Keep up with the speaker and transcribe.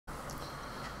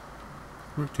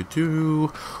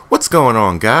What's going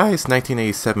on, guys?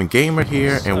 1987 Gamer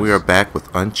here, and we are back with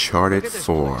Uncharted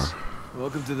 4.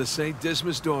 Welcome to the St.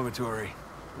 Dismas Dormitory,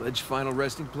 alleged final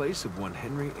resting place of one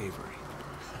Henry Avery.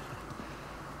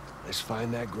 Let's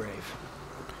find that grave.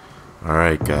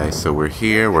 Alright, guys, so we're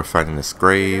here, we're finding this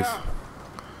grave.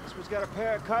 This one's got a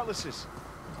pair of cutlasses.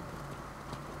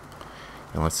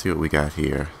 And let's see what we got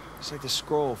here. It's like the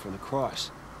scroll from the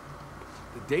cross.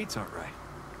 The dates aren't right.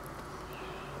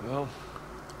 Well,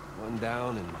 one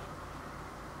down and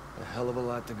a hell of a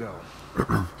lot to go.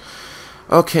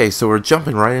 Okay, so we're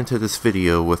jumping right into this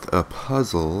video with a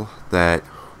puzzle that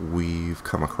we've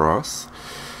come across.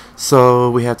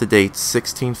 So we have the dates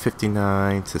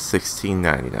 1659 to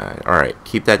 1699. Alright,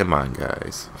 keep that in mind,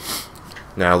 guys.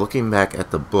 Now, looking back at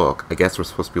the book, I guess we're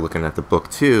supposed to be looking at the book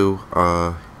too.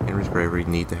 Henry's grave we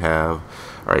need to have,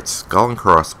 alright, skull and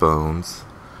crossbones,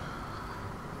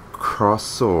 cross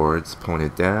swords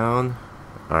pointed down.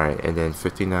 Alright, and then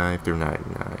 59 through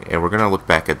 99. And we're going to look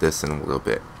back at this in a little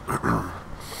bit.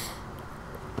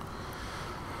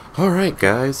 Alright,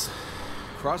 guys.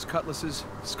 Cross cutlasses,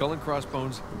 skull and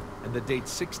crossbones, and the date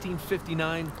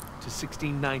 1659 to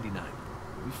 1699.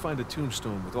 We find a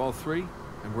tombstone with all three,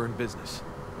 and we're in business.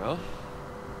 Well,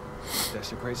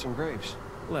 desecrate some graves.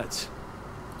 Let's.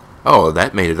 Oh,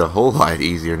 that made it a whole lot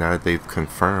easier now that they've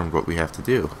confirmed what we have to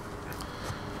do.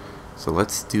 So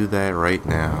let's do that right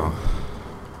now.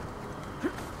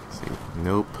 Let's see.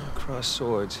 Nope. Cross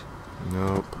swords.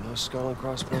 Nope. No skull and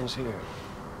crossbones here.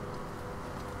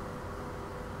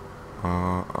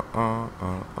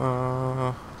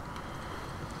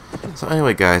 So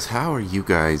anyway, guys, how are you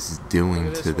guys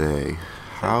doing today?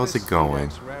 How's it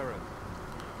going?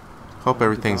 Hope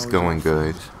everything's going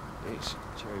good. Jeez,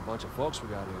 cherry bunch of folks we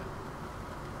got here.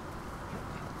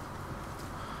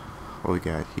 What we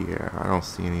got here? I don't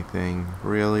see anything,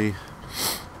 really.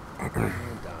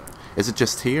 Is it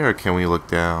just here, or can we look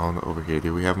down over here?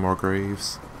 Do we have more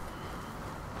graves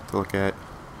to look at?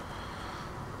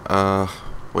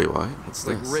 Wait, what? What's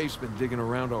Like this? Rafe's been digging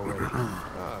around already.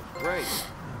 Great.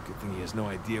 Good thing he has no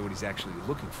idea what he's actually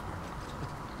looking for.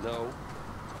 No.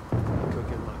 Could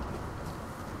get lucky.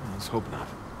 Let's hope not.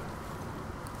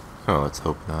 Oh, let's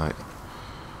hope not.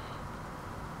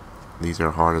 These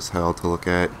are hard as hell to look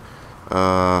at.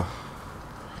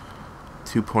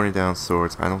 Two pointed down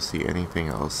swords. I don't see anything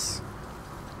else.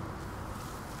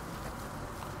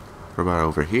 What about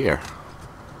over here?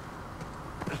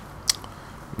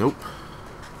 Nope.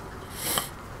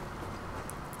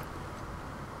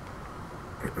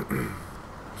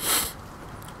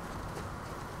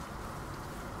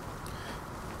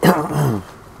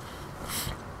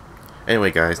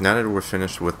 Anyway, guys, now that we're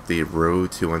finished with the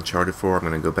road to Uncharted 4, I'm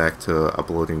going to go back to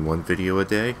uploading one video a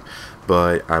day,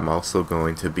 but I'm also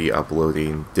going to be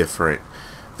uploading different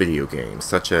video games,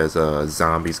 such as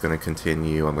Zombies going to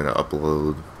continue. I'm going to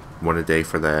upload one a day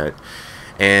for that,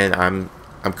 and I'm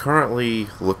currently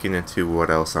looking into what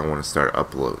else I want to start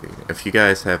uploading. If you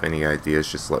guys have any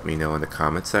ideas, just let me know in the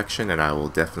comment section, and I will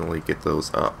definitely get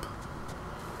those up.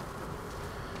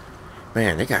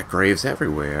 Man, they got graves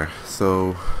everywhere,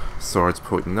 so... Swords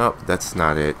pointing up, that's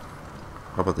not it.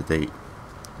 How about the date?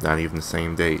 Not even the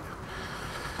same date.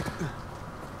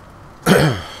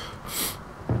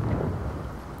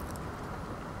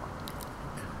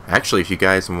 Actually, if you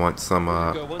guys want some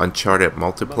Uncharted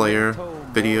multiplayer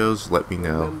videos, let me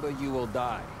know. Remember, you will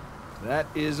die. That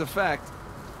is a fact.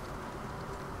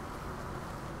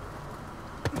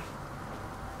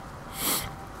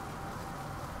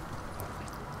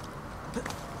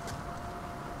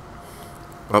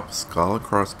 Up, skull and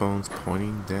crossbones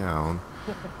pointing down.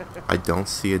 I don't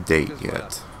see a date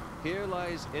yet. Here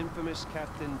lies infamous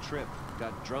Captain Tripp.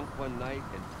 Got drunk one night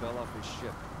and fell off his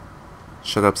ship.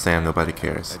 Shut up, Sam. Nobody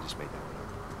cares. I just made that one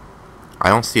up. I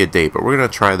don't see a date, but we're gonna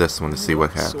try this one to see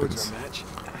what Swords happens. are match.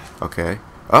 Okay.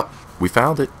 Oh, we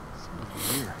found it.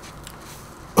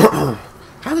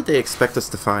 How did they expect us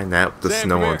to find that? The Sam,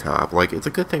 snow come on here. top. Like, it's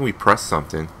a good thing we pressed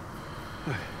something.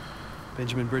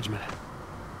 Benjamin Bridgman.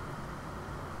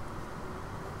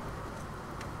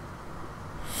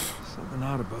 Something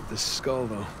odd about this skull,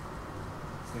 though.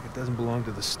 It's like it doesn't belong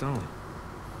to the stone.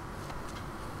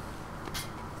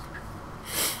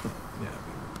 Yeah,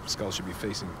 the skull should be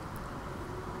facing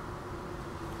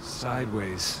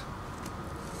sideways.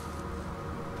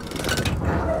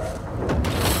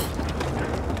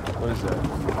 What is that?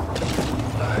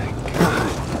 My God.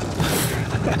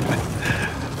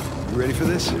 You ready for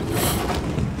this?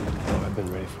 Oh, I've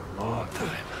been ready for a long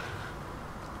time.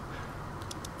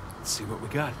 Let's see what we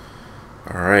got.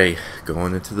 Alright,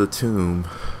 going into the tomb.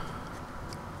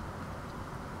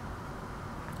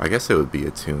 I guess it would be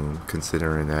a tomb,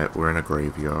 considering that we're in a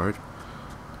graveyard.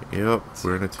 Yep,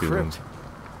 we're in a tomb. Crypt.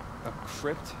 A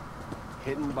crypt?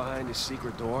 Hidden behind a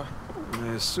secret door? I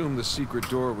assume the secret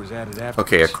door was added after.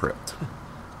 Okay, a crypt.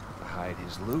 To hide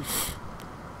his loot.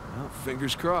 Well,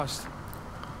 fingers crossed.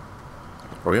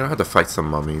 Well, we don't have to fight some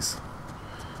mummies.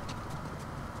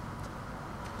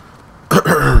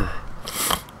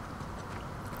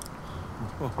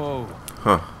 Oh,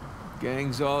 Huh.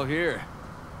 gang's all here.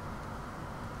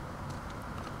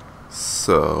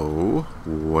 So,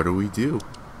 what do we do?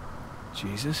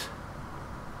 Jesus.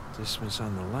 This was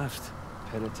on the left.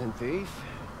 Penitent thief?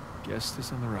 Guest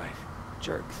is on the right.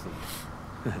 Jerk thief.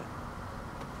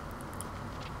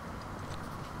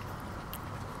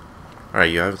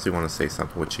 Alright, you obviously want to say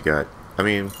something. What you got? I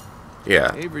mean,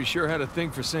 yeah. Avery sure had a thing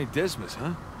for St. Dismas,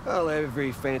 huh? Well,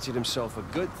 Avery fancied himself a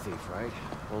good thief, right?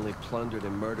 Only plundered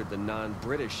and murdered the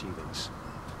non-British heathens.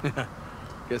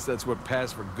 Guess that's what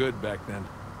passed for good back then.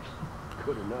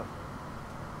 Good enough.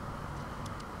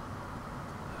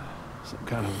 Some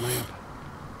kind of lamp.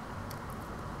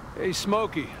 Hey,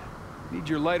 Smokey. Need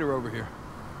your lighter over here.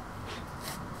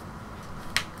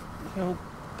 You know,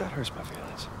 that hurts my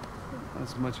feelings. Not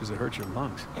as much as it hurts your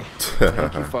lungs.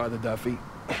 Thank you, Father Duffy.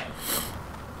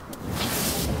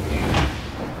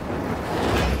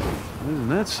 Isn't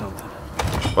that something?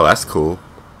 Well, that's cool.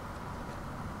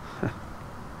 The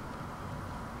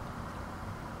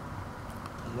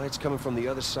light's coming from the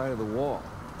other side of the wall.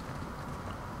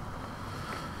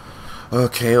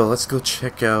 Okay, well, let's go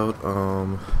check out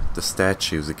the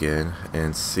statues again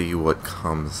and see what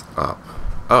comes up.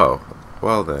 Oh,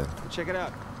 well then. Check it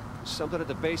out. There's something at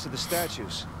the base of the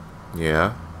statues.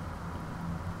 Yeah.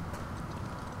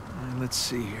 Let's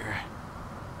see here.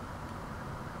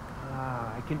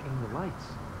 Ah, I can aim the lights.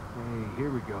 Hey, here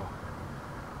we go.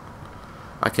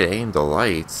 I can aim the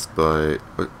lights, but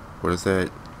what does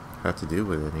that have to do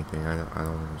with anything? I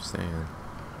don't understand.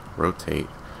 Rotate.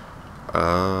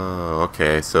 Oh,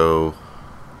 okay, so...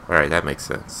 Alright, that makes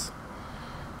sense.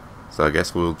 So I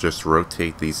guess we'll just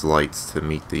rotate these lights to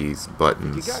meet these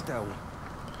buttons. You got that one.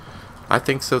 I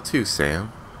think so too,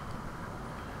 Sam.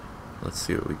 Let's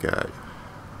see what we got.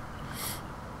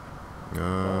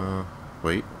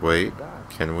 Wait.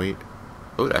 Can we...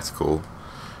 Oh, that's cool.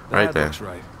 Right That there. looks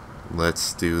right.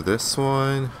 Let's do this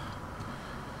one.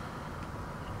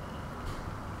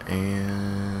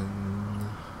 And...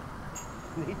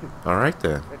 Alright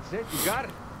then. That's it. You got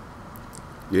it.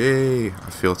 Yay! I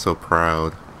feel so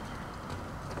proud.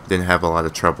 Didn't have a lot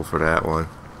of trouble for that one.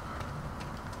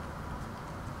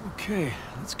 Okay,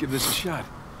 let's give this a shot.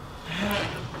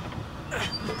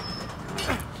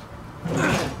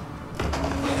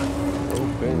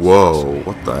 Whoa,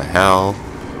 what the hell?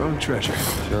 Wrong treasure.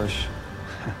 Shush.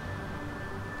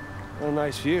 Well,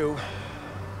 nice view.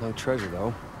 No treasure,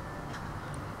 though.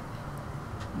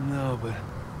 No, but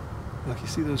look, you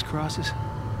see those crosses?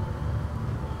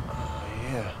 Oh,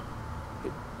 yeah.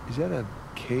 Is that a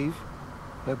cave?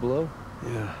 Right below?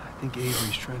 Yeah, I think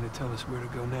Avery's trying to tell us where to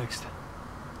go next.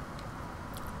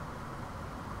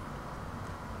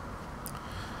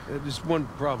 Just one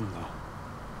problem, though.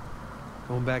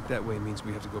 Going back that way means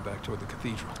we have to go back toward the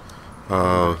cathedral.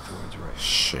 Oh, Back towards right.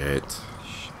 shit.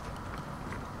 Shit.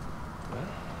 Well,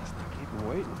 let's not keep him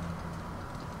waiting.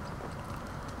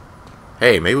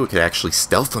 Hey, maybe we could actually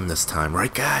stealth them this time,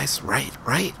 right guys? Right.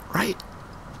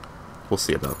 We'll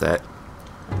see about that.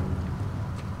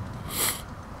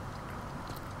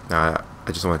 Now,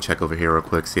 I just want to check over here real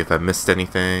quick, see if I missed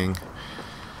anything.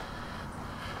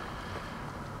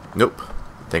 Nope.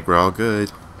 I think we're all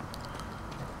good.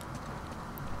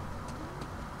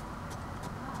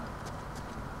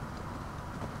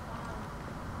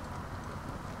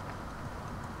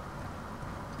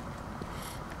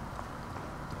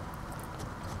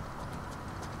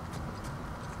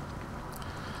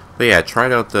 But yeah, I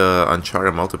tried out the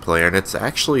Uncharted multiplayer, and it's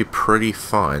actually pretty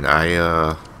fun.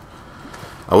 I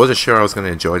wasn't sure I was going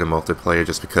to enjoy the multiplayer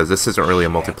just because this isn't really a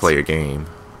multiplayer game.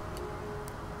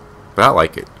 But I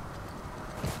like it.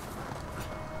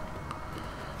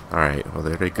 Alright, well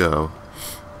there they go.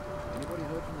 Anybody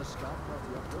heard from the scout about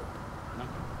the uproar? No.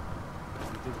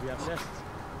 You think we have nests?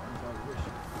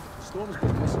 The storm's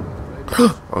been missing.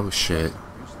 Oh shit.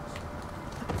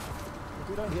 If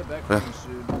we don't hear back from you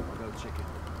soon, we'll go check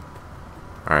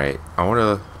it. Alright, I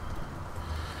wanna...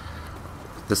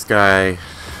 This guy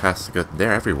has to go...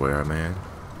 They're everywhere, man.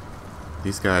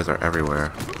 These guys are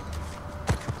everywhere.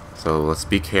 So let's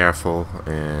be careful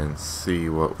and see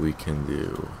what we can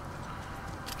do.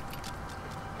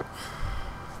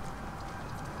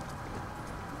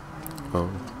 Oh,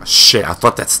 shit, I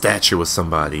thought that statue was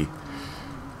somebody.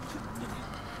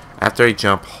 After After you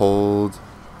jump, hold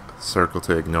circle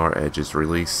to ignore edges.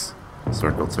 Release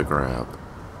circle to grab.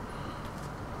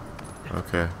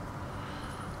 Okay.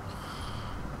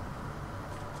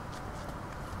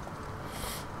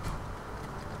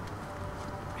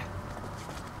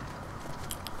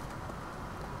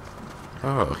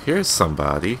 Oh, here's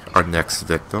somebody. Our next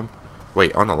victim.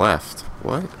 Wait, on the left.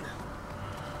 What?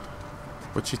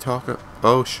 What you talking?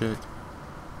 Oh shit.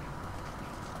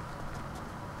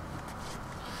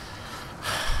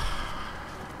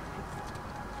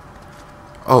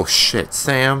 Oh shit,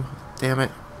 Sam. Damn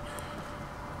it.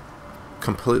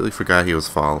 Completely forgot he was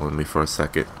following me for a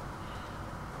second.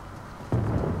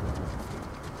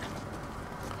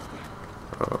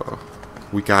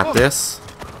 We got this.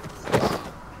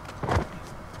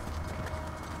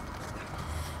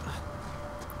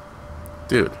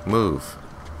 Dude, move.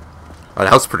 Oh,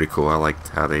 that was pretty cool. I liked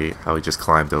how he just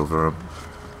climbed over him.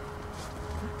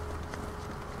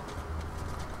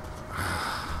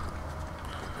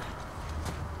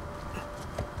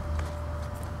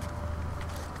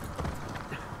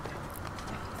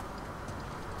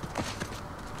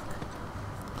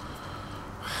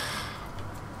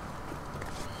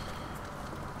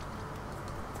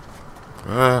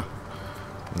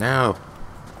 No.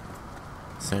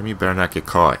 Sam, you better not get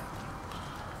caught.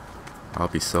 I'll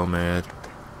be so mad.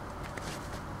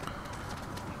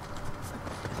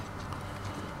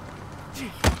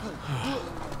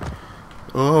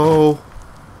 Oh.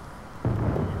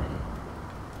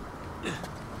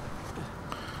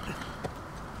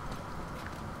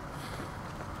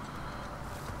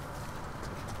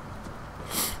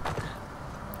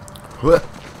 What?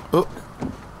 Oh.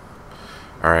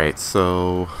 Alright,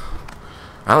 so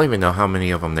I don't even know how many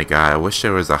of them they got. I wish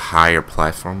there was a higher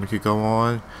platform we could go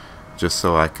on, just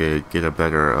so I could get a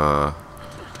better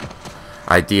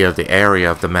idea of the area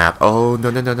of the map. Oh,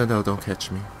 no, no, no, no, no, don't catch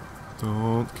me.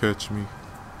 Don't catch me.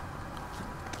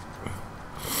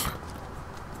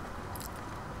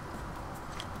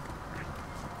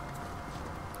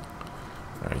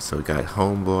 Alright, so we got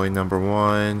homeboy number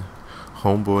 1,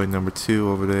 homeboy number 2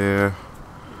 over there.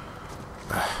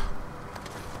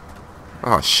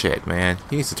 Oh shit, man.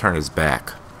 He needs to turn his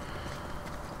back.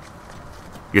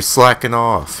 You're slacking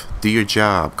off. Do your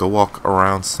job. Go walk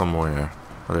around somewhere.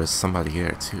 Oh, there's somebody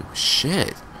here too.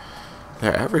 Shit.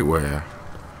 They're everywhere.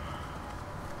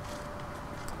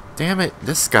 Damn it,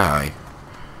 this guy.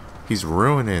 He's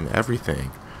ruining everything.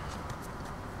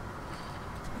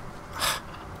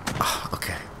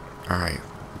 Okay. Alright.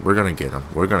 We're gonna get him.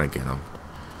 We're gonna get him.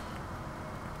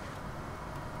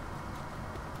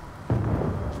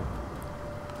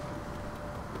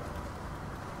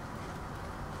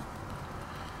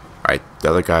 Alright, the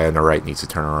other guy on the right needs to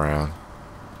turn around.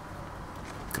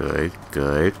 Good,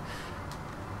 good.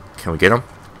 Can we get him?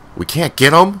 We can't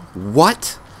get him?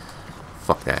 What?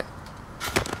 Fuck that.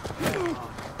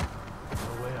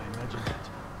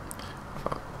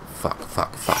 Fuck.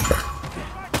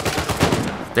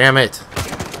 Damn it.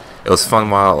 It was fun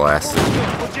while it lasted.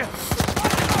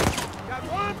 Got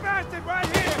one bastard right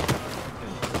here.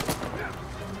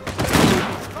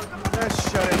 Let's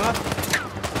shut him up.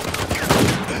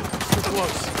 Too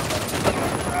close.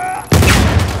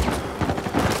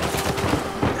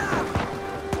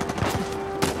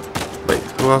 Wait,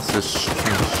 who else is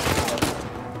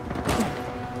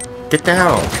Get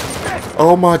down!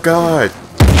 Oh my god!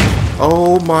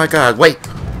 Oh my god, wait!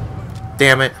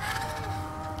 Damn it.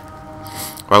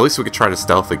 Well, at least we could try to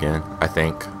stealth again, I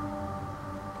think.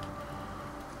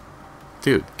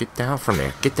 Dude, get down from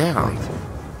there. Get down.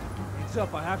 Heads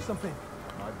up, I have something.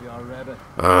 Might be our rabbit.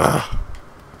 Ugh.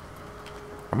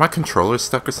 Are my controllers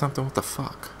stuck or something? What the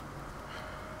fuck?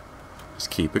 Just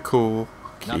keep it cool.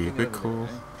 Keep it cool.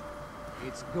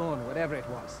 It's gone, whatever it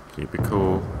was. Keep it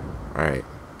cool. Alright.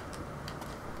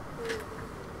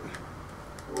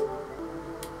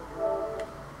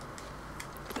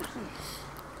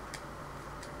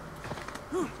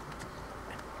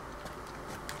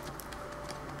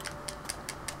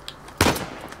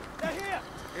 They're here.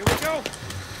 Here we go.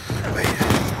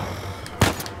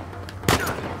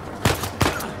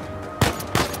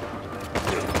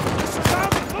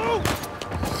 Move.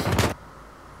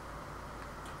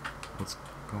 What's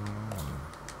going on?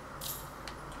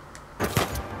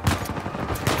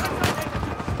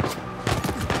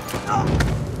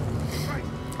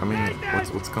 I mean,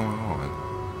 what's going on?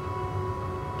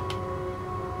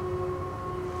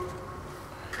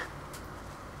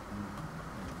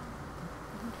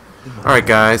 Alright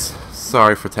guys,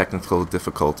 sorry for technical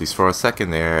difficulties. For a second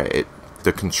there,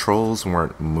 the controls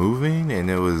weren't moving and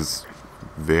it was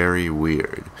very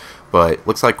weird. But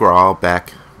looks like we're all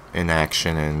back in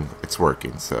action and it's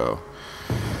working, so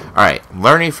Alright,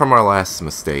 learning from our last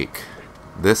mistake.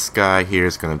 This guy here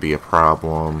is going to be a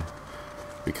problem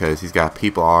because he's got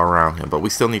people all around him, but we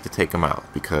still need to take him out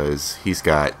because he's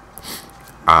got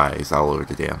eyes all over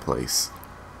the damn place.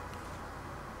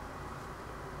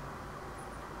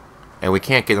 And we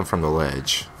can't get him from the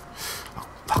ledge.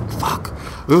 Oh, fuck.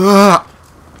 Ugh!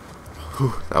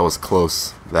 Whew, that was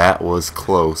close. That was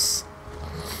close.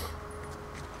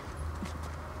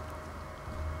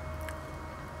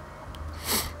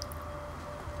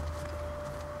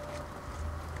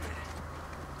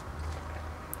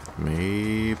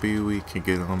 Maybe we can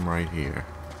get him right here.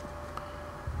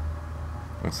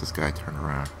 Once this guy turn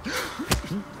around.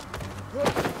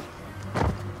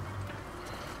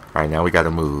 Alright, now we gotta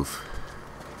move.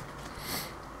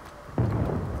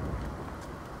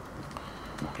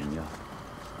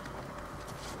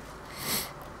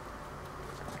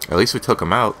 At least we took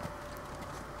him out.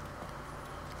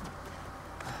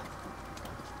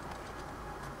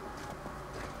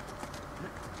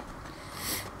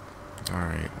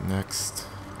 Alright, next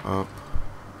up.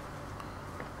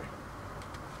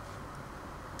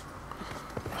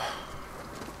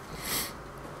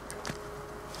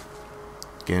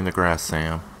 Get in the grass,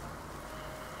 Sam.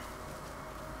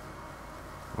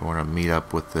 I want to meet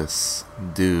up with this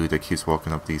dude that keeps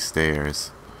walking up these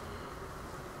stairs.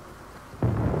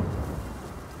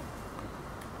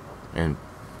 And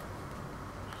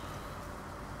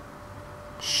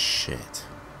shit.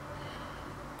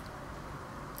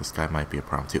 This guy might be a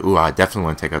problem too. Ooh, I definitely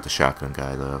want to take out the shotgun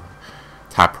guy though.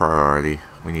 Top priority.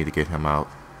 We need to get him out.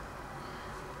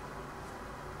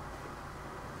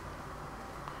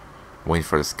 Waiting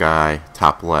for this guy,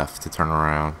 top left, to turn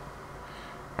around.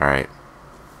 Alright.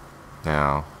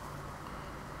 Now,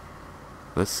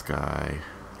 this guy,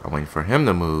 I'm waiting for him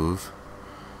to move.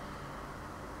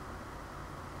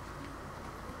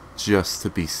 Just to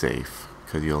be safe,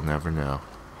 because you'll never know.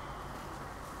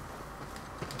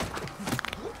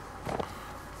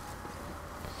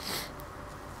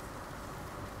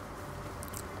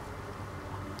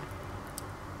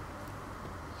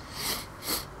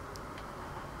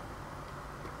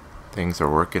 Things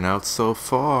are working out so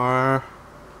far.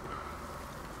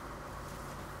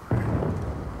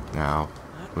 Now,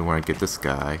 we want to get this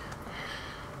guy.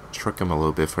 Trick him a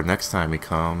little bit for next time he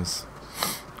comes.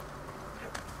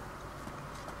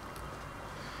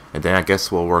 And then I guess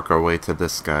we'll work our way to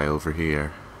this guy over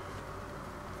here.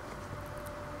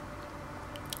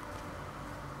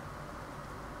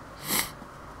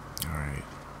 Alright.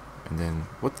 And then,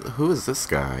 who is this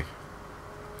guy?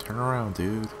 Turn around,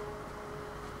 dude.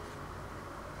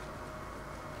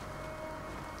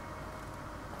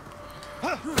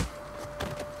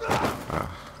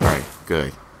 Alright,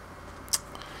 good.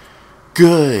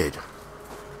 Good!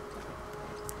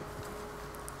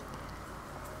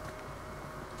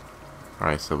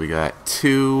 Alright, so we got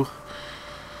 2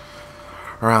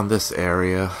 around this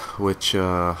area, which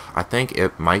I think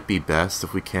it might be best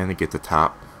if we can to get the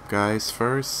top guys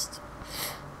first.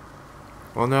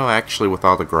 Well, no, actually with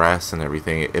all the grass and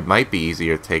everything, it might be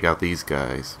easier to take out these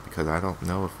guys, because I don't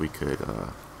know if we could,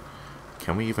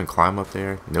 can we even climb up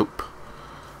there? Nope.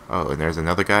 Oh, and there's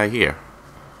another guy here.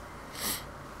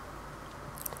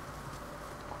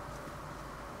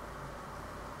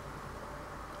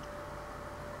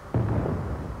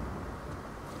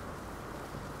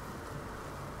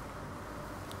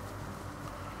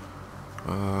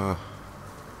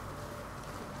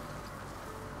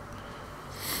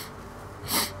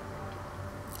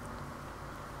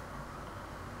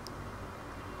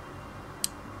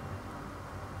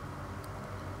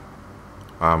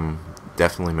 I'm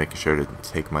definitely making sure to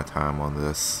take my time on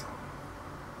this.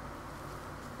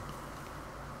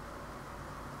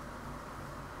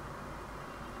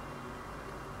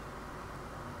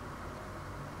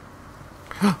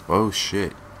 Oh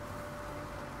shit.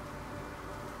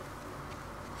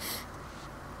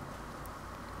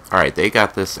 Alright, they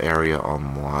got this area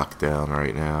on lockdown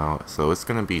right now, so it's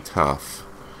gonna be tough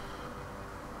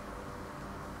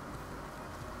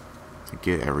to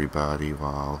get everybody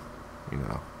while, you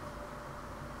know.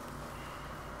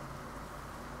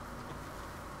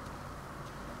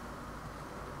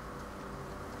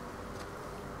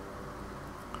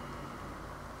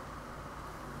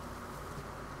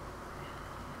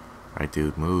 Alright,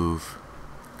 dude, move.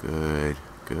 Good,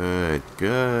 good,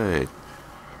 good.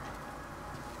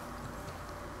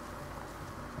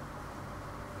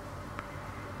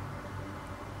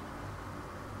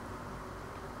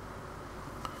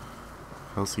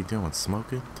 How's he doing?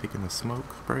 Smoking? Taking a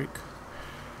smoke break?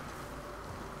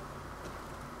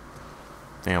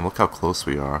 Damn, look how close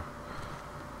we are.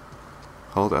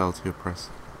 Hold L2, press.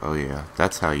 Oh yeah,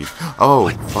 that's how you... Oh,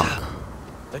 fuck.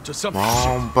 That just some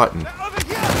Wrong button. Over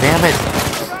here! Damn it!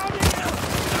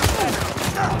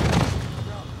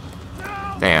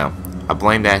 Damn. I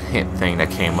blame that hint thing that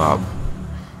came up.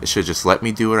 It should just let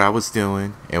me do what I was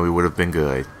doing, and we would have been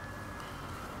good.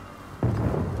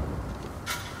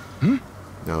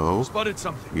 No. spotted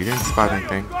something. You didn't spot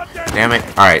anything. Damn it.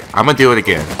 Alright, I'm gonna do it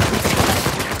again.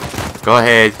 Go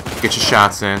ahead. Get your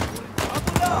shots in.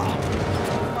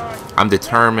 I'm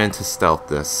determined to stealth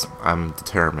this. I'm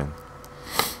determined.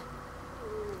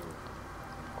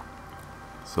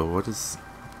 So what is...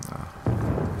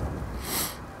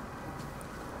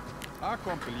 I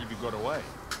can't believe you got away.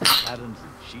 Apparently,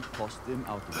 she tossed him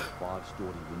out of a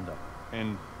 5-story window.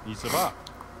 And he survived.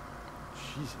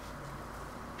 Jesus.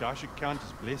 Guy should count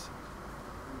his blessings.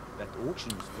 That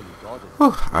auction was fully guarded.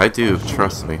 Whew, I do,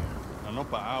 trust me. Now, not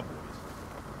by our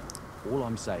boys. All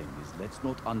I'm saying is let's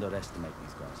not underestimate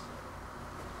these guys.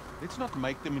 Let's not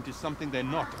make them into something they're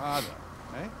not either,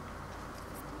 eh?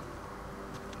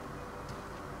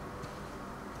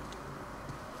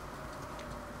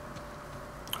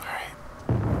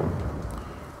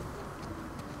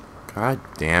 God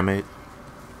damn it.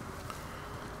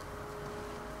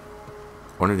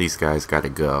 One of these guys gotta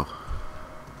go.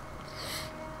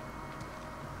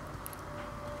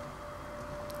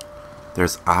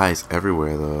 There's eyes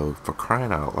everywhere though, for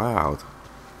crying out loud.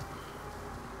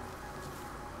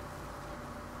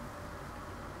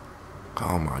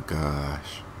 Oh my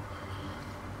gosh.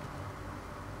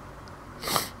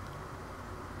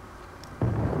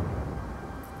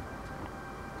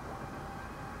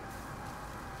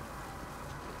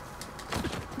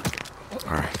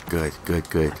 Alright, good, good,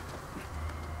 good.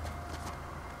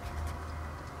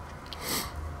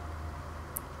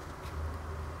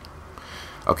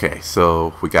 Okay,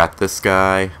 so we got this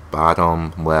guy,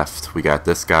 bottom left. We got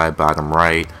this guy, bottom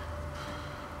right.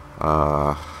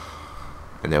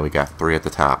 And then we got 3 at the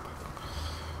top.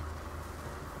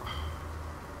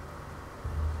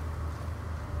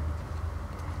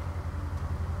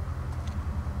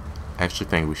 I actually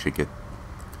think we should get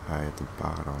the guy at the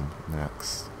bottom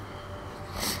next.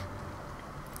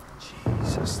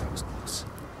 Jesus, that was close.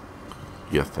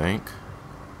 You think?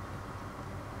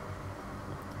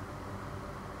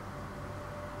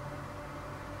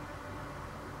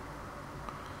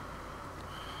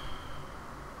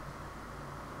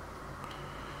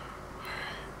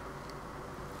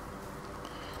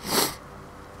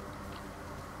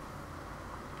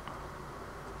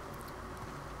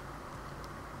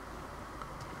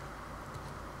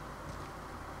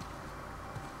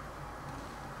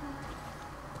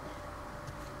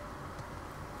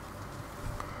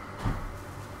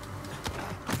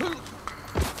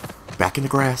 Back in the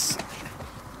grass.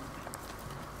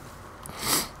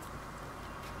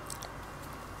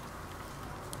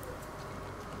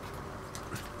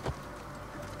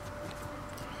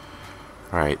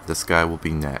 Alright, this guy will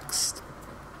be next.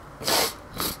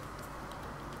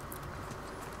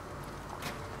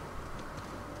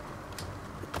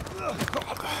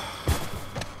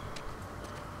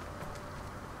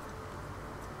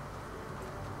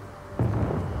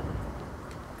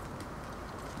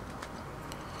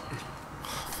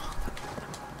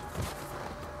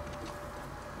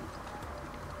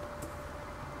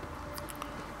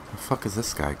 Where the fuck is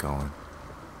this guy going?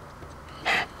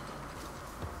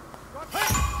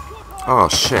 Oh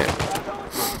shit.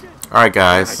 Alright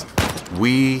guys,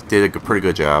 we did a pretty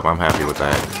good job. I'm happy with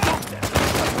that.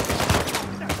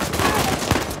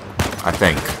 I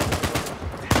think.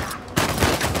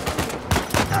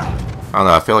 I don't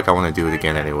know, I feel like I want to do it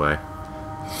again anyway.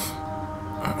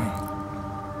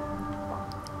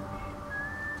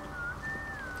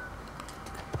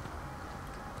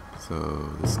 So,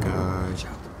 this guy...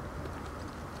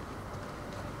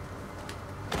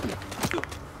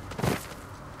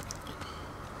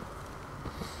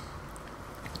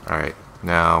 Alright,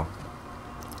 now,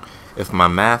 if my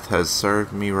math has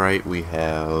served me right, we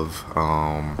have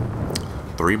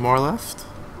 3 more left.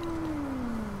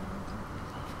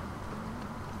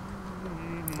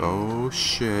 Oh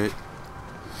shit.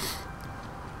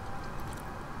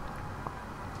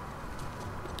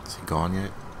 Is he gone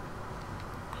yet?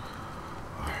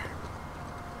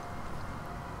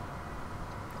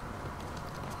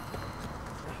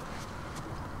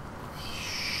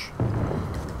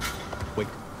 Wait.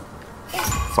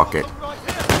 Fuck it.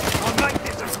 I'll make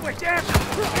this a quick answer.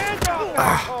 Hands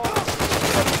up!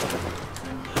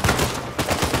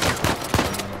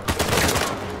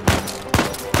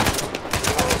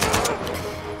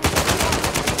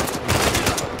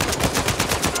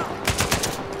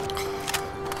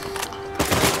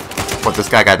 What, this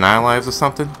guy got 9 lives or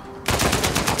something?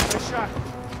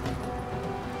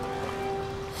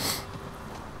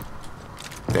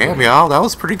 Damn, y'all, that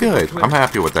was pretty good. I'm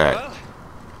happy with that. Well,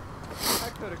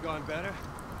 that could have gone better.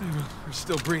 We're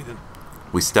still breathing.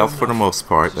 We stealth for the most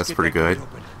part. That's Just get pretty that good. gate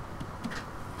open.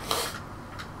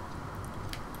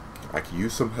 I could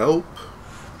use some help.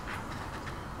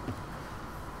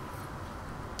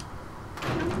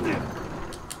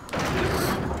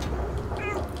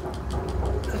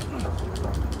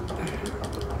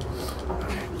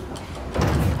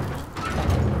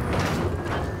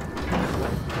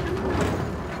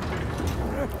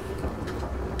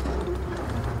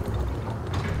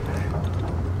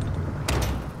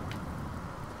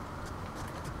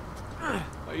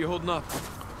 How you holding up?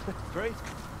 Great.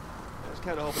 I was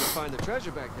kind of hoping to find the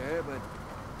treasure back there, but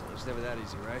it's never that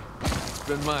easy, right? It's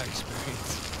been my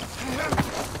experience.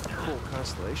 Cool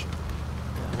constellation.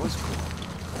 That was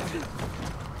cool.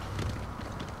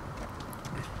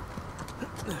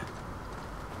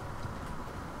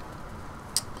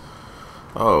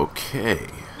 Okay.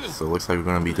 So it looks like we're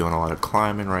going to be doing a lot of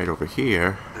climbing right over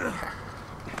here.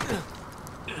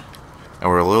 And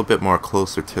we're a little bit more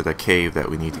closer to the cave that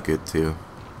we need to get to.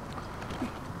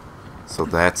 So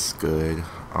that's good.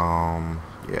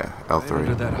 Yeah, Right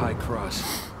under L3. that high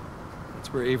cross.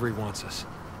 That's where Avery wants us.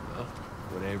 Well,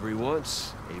 what Avery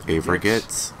wants, Avery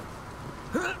gets.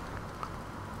 Kid,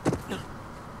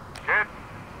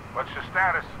 what's the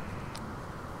status?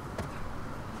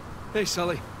 Hey,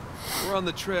 Sully. We're on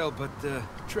the trail, but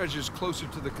treasure's closer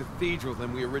to the cathedral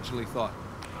than we originally thought.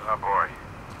 Oh boy.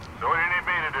 So what do you need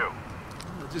me to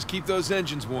do? Just keep those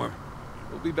engines warm.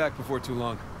 We'll be back before too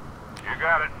long. You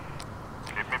got it.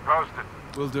 Keep me posted.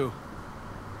 Will do.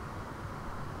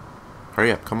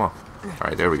 Hurry up, come on.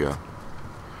 Alright, there we go.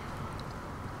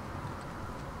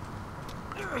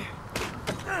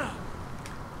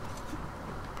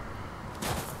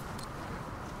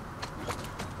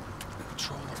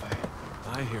 Patrol away.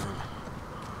 I hear him.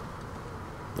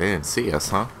 They didn't see us,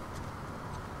 huh?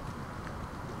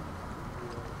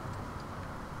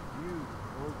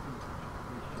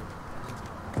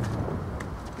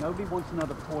 Nobody wants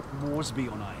another Port Moresby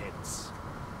on our heads.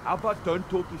 How about don't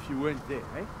talk if you weren't there,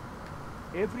 eh?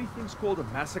 Everything's called a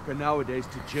massacre nowadays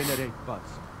to generate buzz.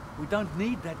 We don't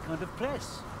need that kind of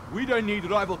press. We don't need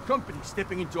rival companies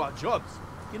stepping into our jobs.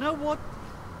 You know what?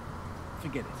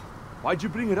 Forget it. Why'd you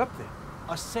bring it up then?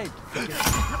 I said forget it.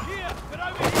 Here, get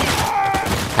over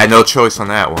here! Had no choice on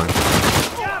that one.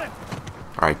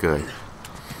 Alright, good.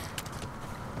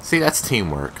 See, that's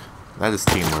teamwork. That is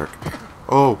teamwork.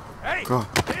 Oh, Hey! God.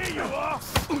 There you are!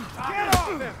 Get off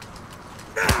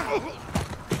him!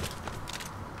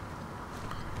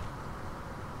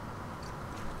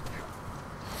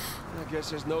 I guess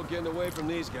there's no getting away from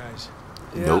these guys.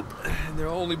 Yeah, Nope. and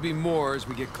there'll only be more as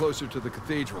we get closer to the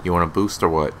cathedral. You want a boost or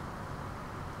what?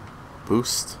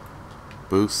 Boost?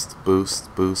 Boost,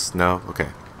 boost, boost. No? Okay.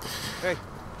 Hey,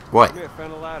 What? come here,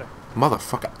 found a ladder.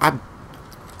 Motherfucker.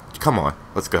 Come on.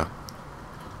 Let's go.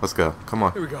 Let's go. Come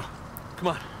on. Here we go. Come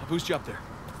on, I'll boost you up there.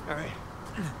 All right.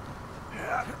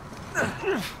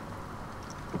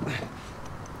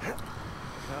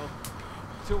 Well,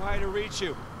 too high to reach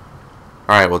you.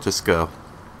 Alright, we'll just go.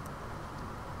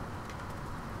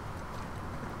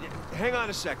 Hang on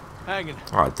a second. Hanging.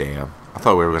 Oh, damn. I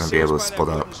thought we were going to be able to split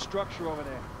up. Structure over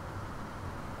there.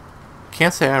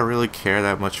 Can't say I really care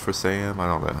that much for Sam. I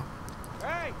don't know.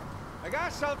 Hey, I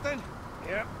got something.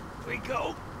 Yep, we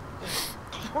go.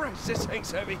 Christ, this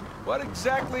thing's heavy. What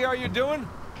exactly are you doing?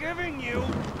 Giving you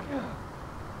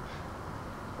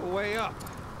a way up.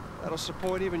 That'll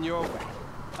support even your weight.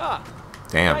 Ah,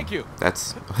 Damn. Thank you.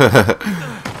 That's...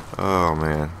 Oh,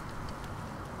 man.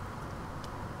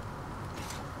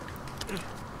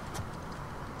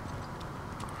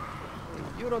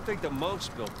 You don't think the monks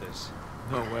built this?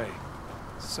 no way.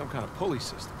 It's some kind of pulley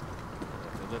system.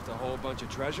 To lift a whole bunch of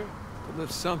treasure? To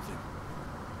lift something.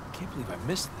 I can't believe I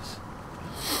missed this.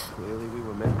 Clearly we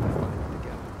were meant to find it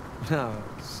together. No,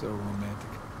 it's so romantic.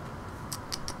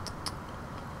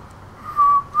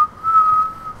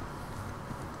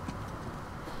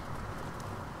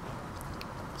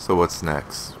 So what's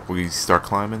next? We start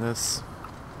climbing this?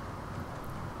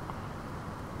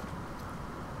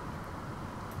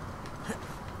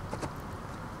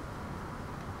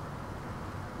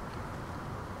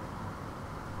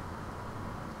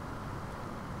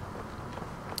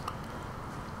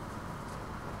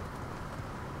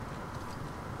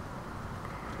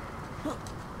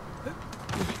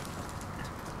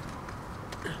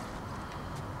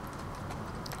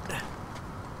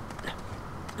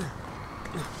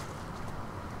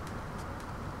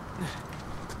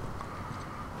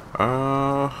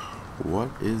 What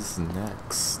is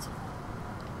next?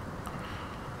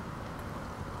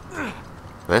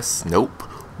 This? Nope.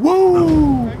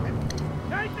 Woo!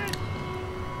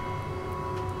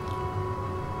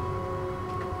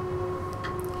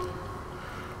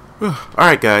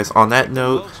 Alright guys, on that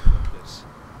note,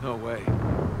 No way.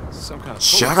 Some kind of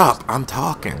shut up, I'm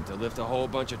talking. To lift a whole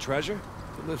bunch of treasure?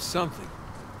 To lift something.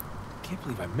 Can't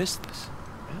believe I missed this.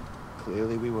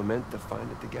 Clearly we were meant to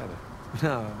find it together.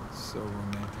 No, so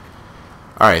romantic.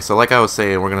 Alright, so like I was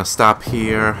saying, we're going to stop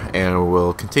here and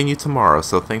we'll continue tomorrow.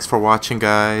 So thanks for watching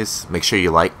guys. Make sure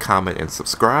you like, comment, and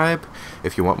subscribe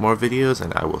if you want more videos,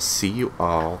 and I will see you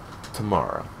all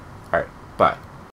tomorrow. Alright, bye.